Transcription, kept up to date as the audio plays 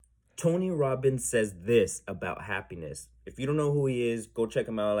Tony Robbins says this about happiness. If you don't know who he is, go check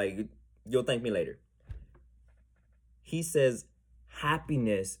him out. Like, you'll thank me later. He says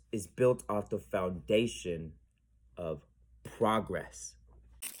happiness is built off the foundation of progress.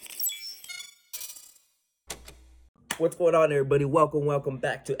 What's going on, everybody? Welcome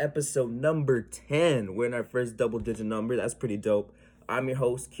back to episode number 10. We're in our first double-digit number. That's pretty dope. I'm your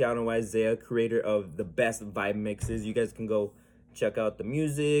host, Keanu Isaiah, creator of the best vibe mixes. You guys can go check out the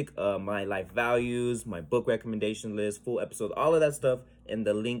music, my life values, my book recommendation list, full episode, all of that stuff in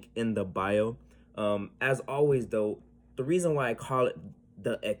the link in the bio. As always, though, the reason why I call it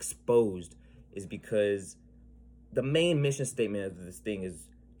the exposed is because the main mission statement of this thing is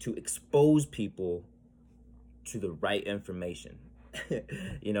to expose people to the right information.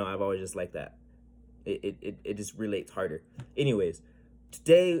 You know, I've always just liked that. It just relates harder. Anyways,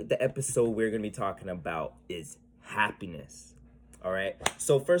 today the episode we're gonna be talking about is happiness. All right.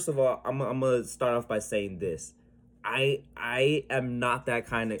 So first of all, I'm gonna start off by saying this. I am not that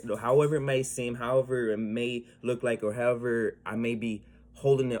kind of, however it may seem, however it may look like, or however I may be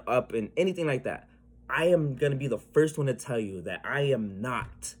holding it up and anything like that. I am gonna be the first one to tell you that I am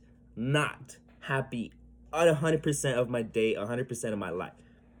not happy 100% of my day, 100% of my life.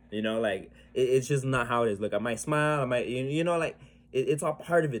 You know, like it's just not how it is. Look, I might smile, I might, you know, like it's all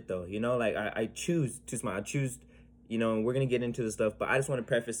part of it though. You know, like I choose to smile, I choose. You know, and we're going to get into the stuff, but I just want to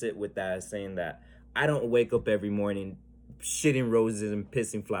preface it with that, saying that I don't wake up every morning shitting roses and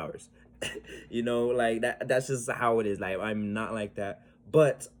pissing flowers. You know, like that's just how it is. Like, I'm not like that.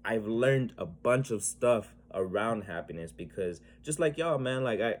 But I've learned a bunch of stuff around happiness because just like y'all, man,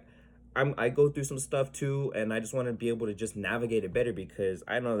 like I go through some stuff too, and I just want to be able to just navigate it better because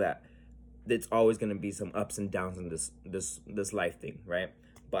I know that it's always going to be some ups and downs in this life thing, right?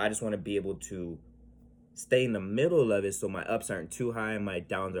 But I just want to be able to stay in the middle of it so my ups aren't too high and my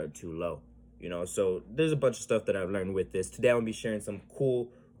downs aren't too low. You know, so there's a bunch of stuff that I've learned with this. Today I'm gonna be sharing some cool,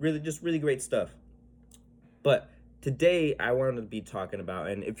 really great stuff. But today I wanted to be talking about,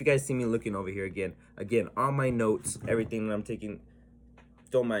 and if you guys see me looking over here again on my notes, everything that I'm taking,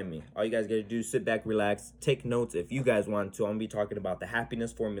 don't mind me. All you guys gotta do is sit back, relax, take notes if you guys want to. I'm gonna be talking about the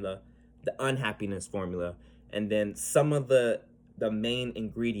happiness formula, the unhappiness formula, and then some of the main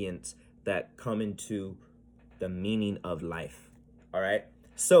ingredients that come into the meaning of life. All right.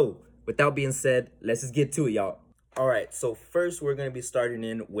 So with that being said, let's just get to it, y'all. All right. So first, we're going to be starting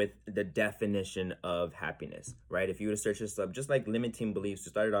in with the definition of happiness, right? If you were to search this up, just like limiting beliefs, we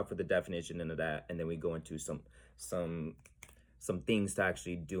started off with the definition and that, and then we go into some things to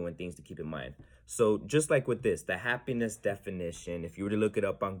actually do and things to keep in mind. So just like with this, the happiness definition, if you were to look it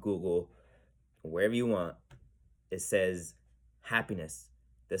up on Google, wherever you want, it says happiness,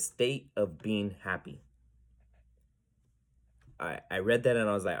 the state of being happy. I read that and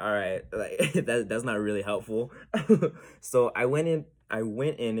I was like, all right, like that's not really helpful. So I went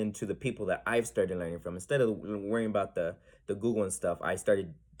in into the people that I've started learning from. Instead of worrying about the Google and stuff, I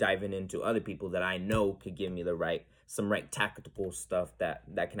started diving into other people that I know could give me some right tactical stuff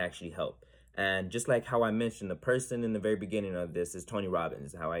that can actually help. And just like how I mentioned, the person in the very beginning of this is Tony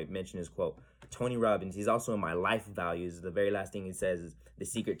Robbins, how I mentioned his quote. Tony Robbins, he's also in my life values. The very last thing he says is, the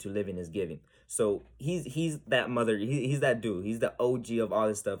secret to living is giving. So he's that mother, he's that dude. He's the OG of all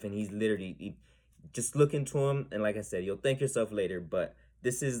this stuff, and he's literally, just look into him, and like I said, you'll thank yourself later, but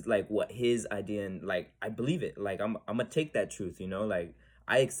this is like what his idea, and like I believe it. Like I'm gonna take that truth, you know, like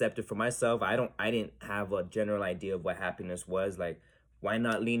I accept it for myself. I didn't have a general idea of what happiness was. Like, why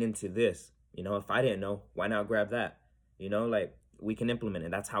not lean into this? You know, if I didn't know, why not grab that? You know, like we can implement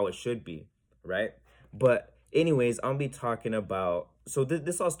it. That's how it should be, right? But anyways, I'm gonna be talking about, so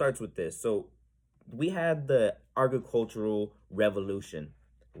this all starts with this. So we had the agricultural revolution,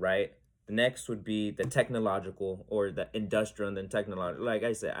 right? The next would be the technological, or the industrial and then technological. Like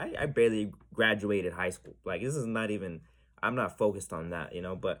I said, I barely graduated high school. Like this is not even, I'm not focused on that, you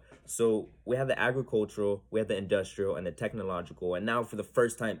know. But so we have the agricultural, we have the industrial and the technological, and now for the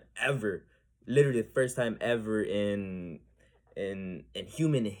first time ever, literally the first time ever in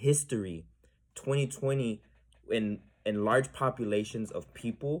human history, 2020, in large populations of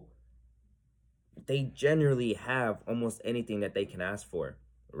people, they generally have almost anything that they can ask for,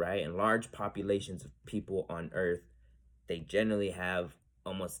 right? In large populations of people on earth, they generally have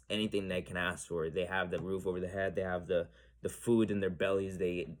almost anything they can ask for. They have the roof over their head, they have the food in their bellies,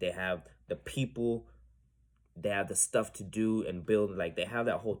 they have the people, they have the stuff to do and build, like they have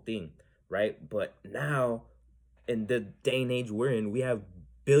that whole thing, right? But now, in the day and age we're in, we have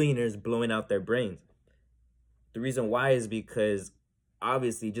billionaires blowing out their brains. The reason why is because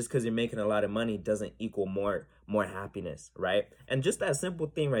obviously just because you're making a lot of money doesn't equal more happiness, right? And just that simple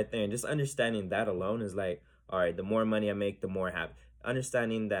thing right there, and just understanding that alone is like, all right, the more money I make, the more happy.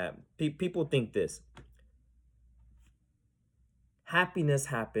 Understanding that people think this: happiness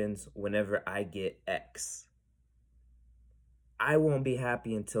happens whenever I get X. I won't be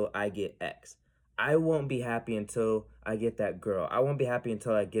happy until I get X. I won't be happy until I get that girl. I won't be happy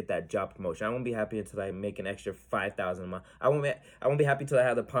until I get that job promotion. I won't be happy until I make an extra 5,000 a month. I won't be happy until I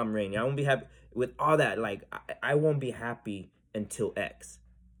have the Pomeranian. I won't be happy with all that. Like I won't be happy until X,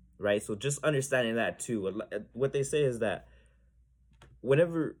 right? So just understanding that too. What they say is that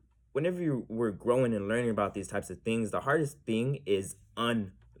whenever you were growing and learning about these types of things, the hardest thing is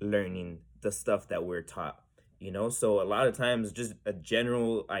unlearning the stuff that we're taught. So a lot of times just a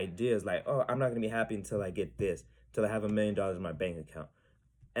general idea is like, oh, I'm not gonna be happy until I get this, till I have $1 million in my bank account.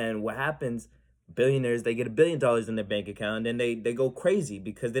 And what happens, billionaires, they get $1 billion in their bank account, and then they go crazy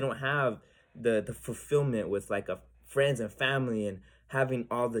because they don't have the fulfillment with like a friends and family and having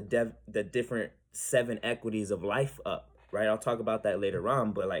all the different 7 equities of life up, right? I'll talk about that later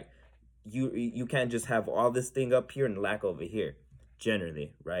on, but like you can't just have all this thing up here and lack over here,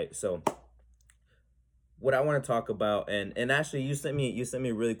 generally, right? So what I want to talk about, and actually you sent me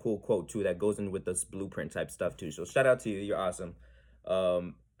a really cool quote too that goes in with this blueprint type stuff too. So shout out to you, you're awesome.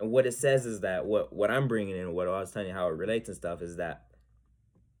 And what it says is that what I'm bringing in, what I was telling you how it relates and stuff, is that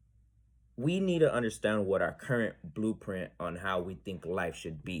we need to understand what our current blueprint on how we think life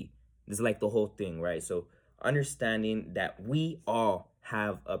should be. This is like the whole thing, right? So understanding that we all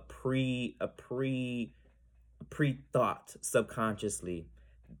have a pre-thought subconsciously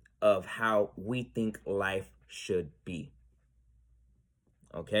of how we think life should be.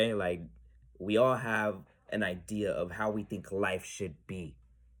 Okay? Like we all have an idea of how we think life should be.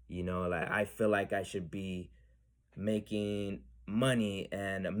 Like I feel like I should be making money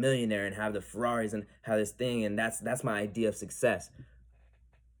and a millionaire and have the Ferraris and have this thing, and that's my idea of success.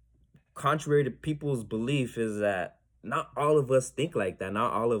 Contrary to people's belief is that not all of us think like that.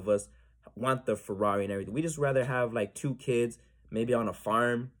 Not all of us want the Ferrari and everything. We just rather have like 2 kids, maybe on a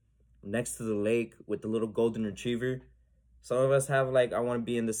farm next to the lake with the little golden retriever. Some of us have like, I want to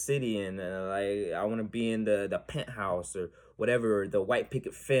be in the city, and like I want to be in the penthouse or whatever, or the white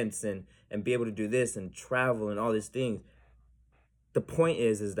picket fence, and be able to do this and travel and all these things. The point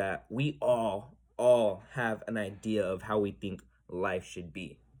is that we all have an idea of how we think life should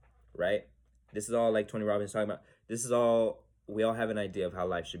be, right? This is all like Tony Robbins talking about. This is all, we all have an idea of how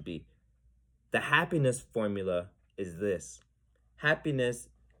life should be. The happiness formula is this. The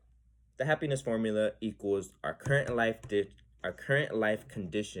happiness formula equals our current life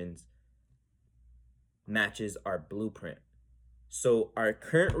conditions matches our blueprint. So our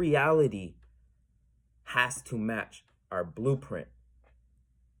current reality has to match our blueprint.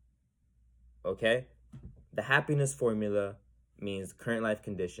 Okay? The happiness formula means current life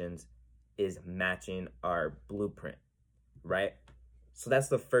conditions is matching our blueprint, right? So that's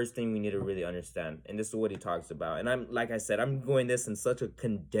the first thing we need to really understand. And this is what he talks about. And I'm, like I said, I'm going this in such a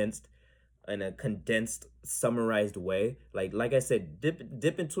condensed, summarized way. Like I said,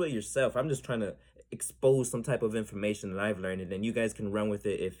 dip into it yourself. I'm just trying to expose some type of information that I've learned, and then you guys can run with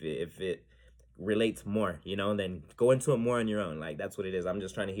it if it relates more, then go into it more on your own. Like that's what it is. I'm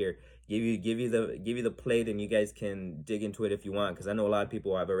just trying to give you the plate, and you guys can dig into it if you want, because I know a lot of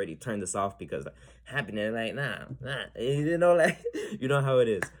people have already turned this off because happiness, like nah, like you know how it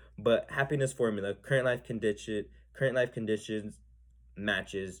is. But happiness formula, current life conditions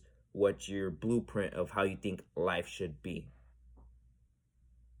matches what your blueprint of how you think life should be.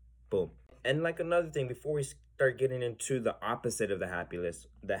 Boom. And like another thing, before we start getting into the opposite of the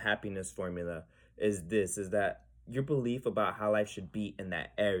happiness formula, is that your belief about how life should be in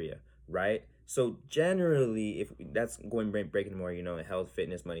that area, right? So generally, if that's breaking more, health,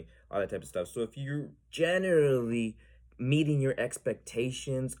 fitness, money, all that type of stuff. So if you're generally meeting your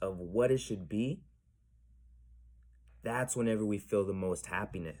expectations of what it should be, that's whenever we feel the most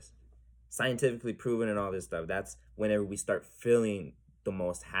happiness. Scientifically proven and all this stuff. That's whenever we start feeling the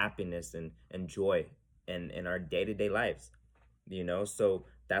most happiness and joy in our day-to-day lives, So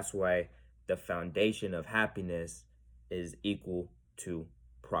that's why the foundation of happiness is equal to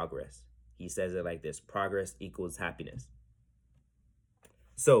progress. He says it like this: progress equals happiness.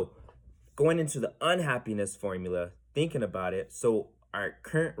 So going into the unhappiness formula, thinking about it, so our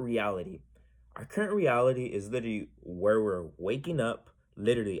current reality is literally where we're waking up,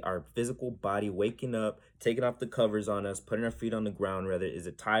 literally our physical body waking up, taking off the covers on us, putting our feet on the ground, whether it's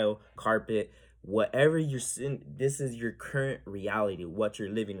a tile, carpet, whatever you're seeing. This is your current reality, what you're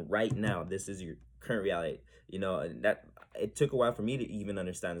living right now. This is your current reality. That it took a while for me to even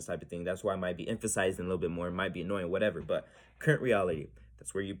understand this type of thing. That's why I might be emphasizing a little bit more. It might be annoying, whatever. But current reality,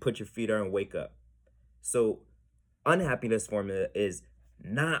 that's where you put your feet on and wake up. So unhappiness formula is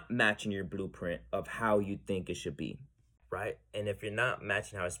not matching your blueprint of how you think it should be, right? And if you're not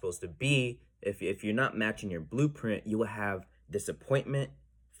matching how it's supposed to be, if you're not matching your blueprint, you will have disappointment,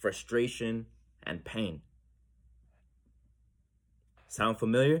 frustration, and pain. Sound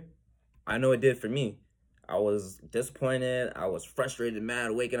familiar? I know it did for me. I was disappointed. I was frustrated,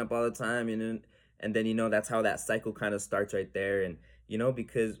 mad, waking up all the time, and then that's how that cycle kind of starts right there. And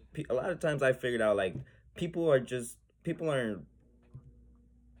because a lot of times I figured out like people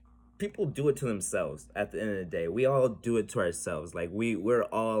do it to themselves. At the end of the day, we all do it to ourselves. Like we're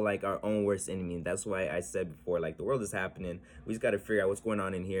all like our own worst enemy. That's why I said before, like, the world is happening. We just got to figure out what's going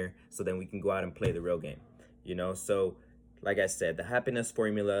on in here so then we can go out and play the real game. So like I said, the happiness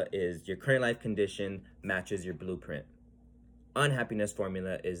formula is your current life condition matches your blueprint. Unhappiness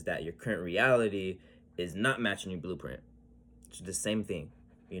formula is that your current reality is not matching your blueprint. It's the same thing,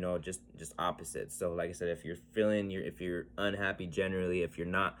 just opposite. So like I said, if you're unhappy generally, if you're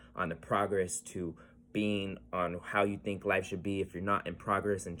not on the progress to being on how you think life should be, if you're not in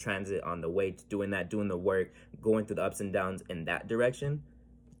progress and transit on the way to doing the work, going through the ups and downs in that direction,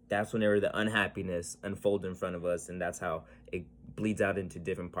 that's whenever the unhappiness unfolds in front of us, and that's how it bleeds out into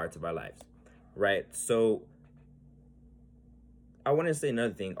different parts of our lives, right? So I want to say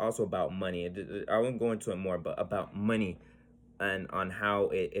another thing also about money. I won't go into it more, but about money and on how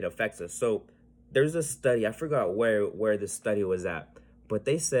it affects us. So there's a study, I forgot where the study was at, but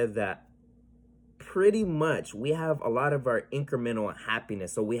they said that pretty much we have a lot of our incremental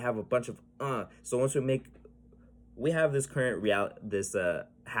happiness. So we have a bunch of so once we have this current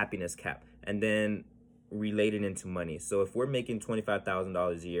happiness cap, and then relate it into money. So if we're making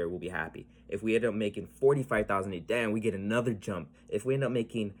 $25,000 a year, we'll be happy. If we end up making $45,000, damn, we get another jump. If we end up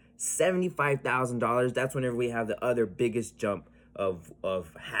making $75,000, that's whenever we have the other biggest jump of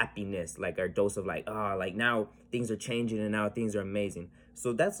happiness, like our dose of like now things are changing and now things are amazing.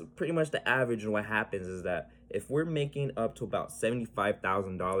 So that's pretty much the average. And what happens is that if we're making up to about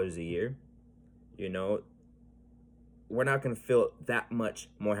 $75,000 a year, we're not going to feel that much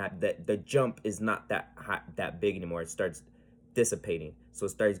more happy. That the jump is not that big anymore. It starts dissipating. So it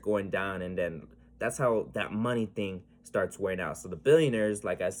starts going down, and then that's how that money thing starts wearing out. So the billionaires,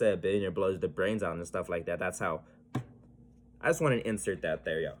 like I said, billionaire blows their brains out and stuff like that. That's how. I just want to insert that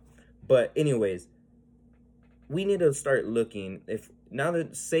there, y'all. But anyways, we need to start looking. Now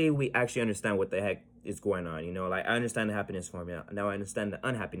that say we actually understand what the heck is going on, like I understand the happiness formula. Now I understand the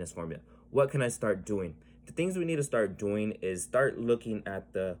unhappiness formula. What can I start doing? The things we need to start doing is start looking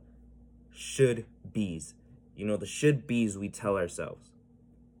at the should be's. The should be's we tell ourselves.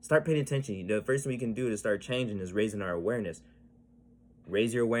 Start paying attention. The first thing we can do to start changing is raising our awareness.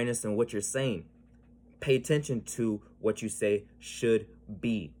 Raise your awareness in what you're saying. Pay attention to what you say should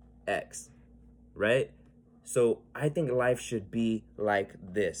be X, right? So I think life should be like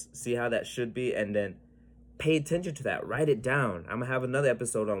this. See how that should be? And then pay attention to that. Write it down. I'm going to have another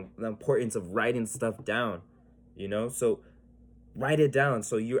episode on the importance of writing stuff down, So write it down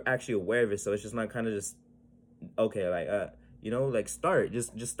so you're actually aware of it. So it's just not kind of just, okay, like, start.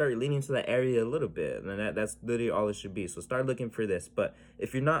 Just start leaning to that area a little bit. And that's literally all it should be. So start looking for this. But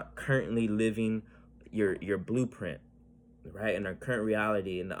if you're not currently living your blueprint, right, in our current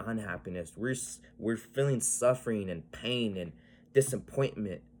reality and the unhappiness, we're feeling suffering and pain and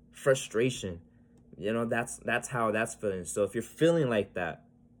disappointment, frustration. That's how that's feeling. So if you're feeling like that,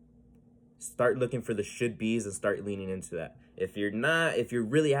 start looking for the should be's and start leaning into that. If you're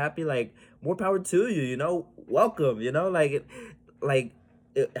really happy, like, more power to you, welcome,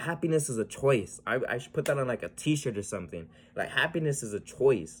 happiness is a choice. I should put that on like a t-shirt or something. Like, happiness is a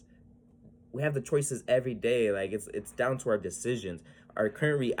choice. We have the choices every day. Like, it's down to our decisions. Our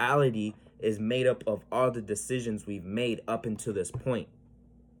current reality is made up of all the decisions we've made up until this point.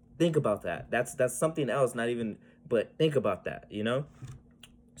 Think about that. That's something else, but think about that,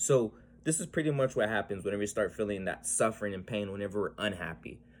 So this is pretty much what happens whenever we start feeling that suffering and pain, whenever we're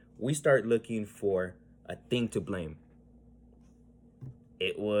unhappy. We start looking for a thing to blame.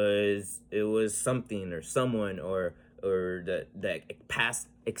 It was something or someone or the past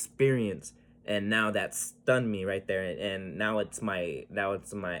experience, and now that stunned me right there, and now it's my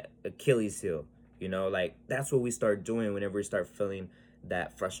Achilles heel. Like, that's what we start doing whenever we start feeling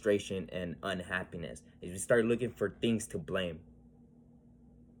that frustration and unhappiness, is we start looking for things to blame.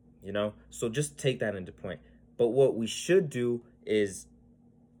 So just take that into point. But what we should do is,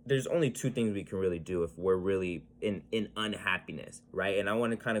 there's only two things we can really do if we're really in unhappiness, right? And I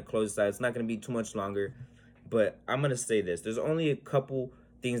want to kind of close this out. It's not going to be too much longer, But I'm gonna say this: there's only a couple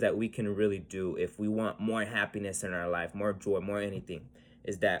things that we can really do if we want more happiness in our life, more joy, more anything.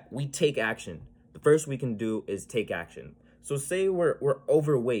 Is that we take action. The first we can do is take action. So say we're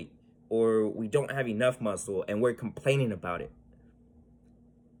overweight or we don't have enough muscle and we're complaining about it.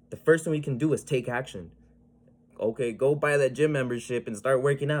 The first thing we can do is take action. Okay, go buy that gym membership and start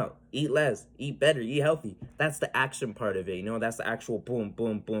working out. Eat less, eat better, eat healthy. That's the action part of it, you know? That's the actual boom,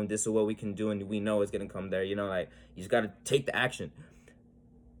 boom, boom. This is what we can do and we know it's gonna come there, you know? Like, you just gotta take the action.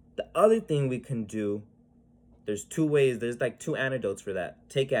 The other thing we can do, there's two ways, there's like two antidotes for that.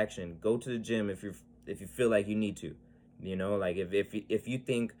 Take action, go to the gym if you feel like you need to. You know, like if you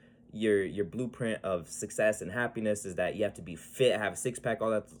think your blueprint of success and happiness is that you have to be fit, have a six-pack,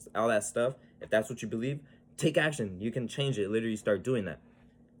 all that stuff, if that's what you believe, take action. You can change it. Literally start doing that.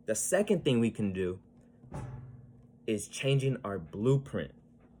 The second thing we can do is changing our blueprint,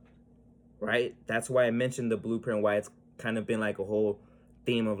 right? That's why I mentioned the blueprint, why it's kind of been like a whole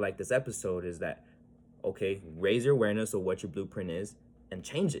theme of like this episode is that, okay, raise your awareness of what your blueprint is and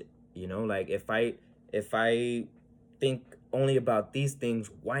change it. You know, like if I think only about these things,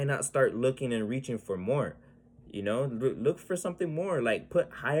 why not start looking and reaching for more? You know, look for something more, like put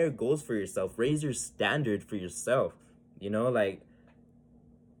higher goals for yourself, raise your standard for yourself, you know, like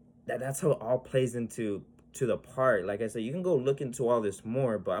that's how it all plays into the part. Like I said, you can go look into all this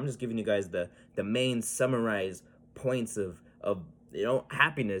more, but I'm just giving you guys the main summarized points of you know,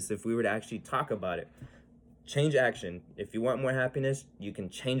 happiness. If we were to actually talk about it, change action. If you want more happiness, you can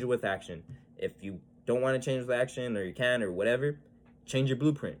change it with action. If you don't want to change with action, or you can, or whatever, change your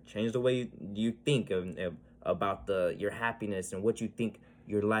blueprint, change the way you think about your happiness and what you think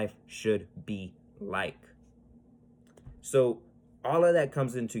your life should be like. So all of that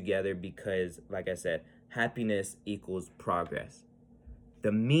comes in together because, like I said, happiness equals progress.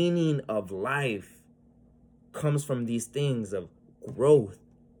 The meaning of life comes from these things of growth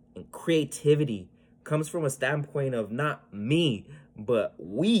and creativity, comes from a standpoint of not me, but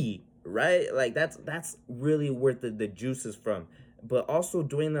we, right? Like that's really where the juice is from. But also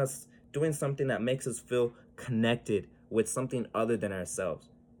doing something that makes us feel connected with something other than ourselves.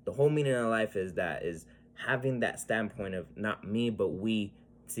 The whole meaning of life is having that standpoint of not me, but we.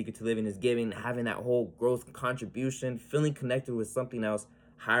 Secret to living is giving, having that whole growth contribution, feeling connected with something else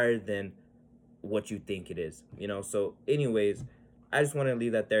higher than what you think it is, you know? So anyways, I just want to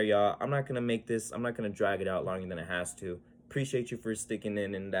leave that there, y'all. I'm not going to drag it out longer than it has to. Appreciate you for sticking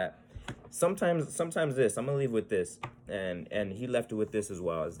in, and that sometimes this, I'm going to leave with this, and he left it with this as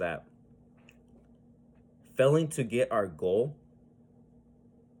well, is that failing to get our goal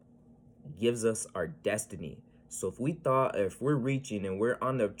gives us our destiny. So if we're reaching and we're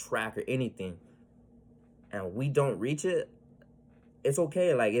on the track or anything and we don't reach it, it's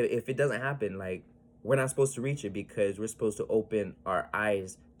okay. Like if it doesn't happen, like we're not supposed to reach it because we're supposed to open our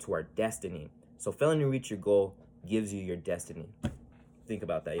eyes to our destiny. So failing to reach your goal gives you your destiny. Think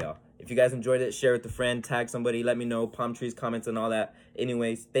about that, y'all. If you guys enjoyed it, share with a friend, tag somebody, let me know, palm trees, comments, and all that.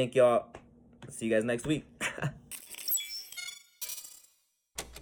 Anyways, thank y'all. See you guys next week.